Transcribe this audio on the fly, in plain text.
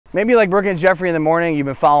Maybe like Brooke and Jeffrey in the morning, you've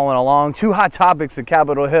been following along. Two hot topics at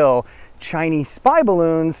Capitol Hill: Chinese spy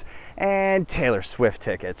balloons and Taylor Swift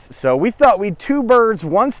tickets. So we thought we'd two birds,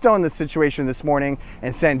 one stone this situation this morning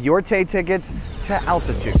and send your Tay tickets to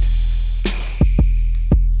altitude.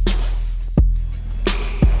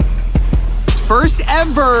 First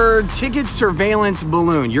ever ticket surveillance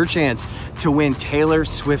balloon. Your chance to win Taylor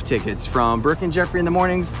Swift tickets from Brooke and Jeffrey in the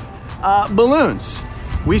mornings. Balloons.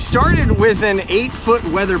 We started with an 8-foot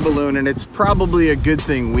weather balloon, and it's probably a good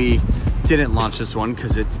thing we didn't launch this one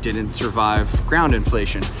because it didn't survive ground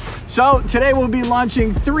inflation. So today we'll be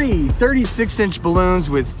launching 3 36-inch balloons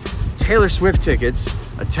with Taylor Swift tickets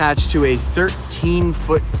attached to a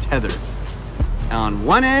 13-foot tether. On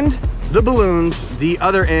one end, the balloons, the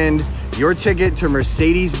other end, your ticket to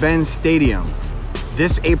Mercedes-Benz Stadium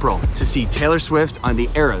this April to see Taylor Swift on the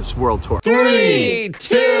Eras World Tour. 3,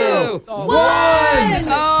 2, 1!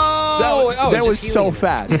 That was so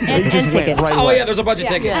fast. And tickets. Right away. Yeah, there's a bunch of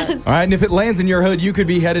tickets. All right, and if it lands in your hood, you could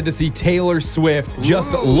be headed to see Taylor Swift.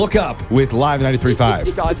 Just look up with Live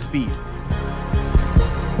 93.5. Godspeed.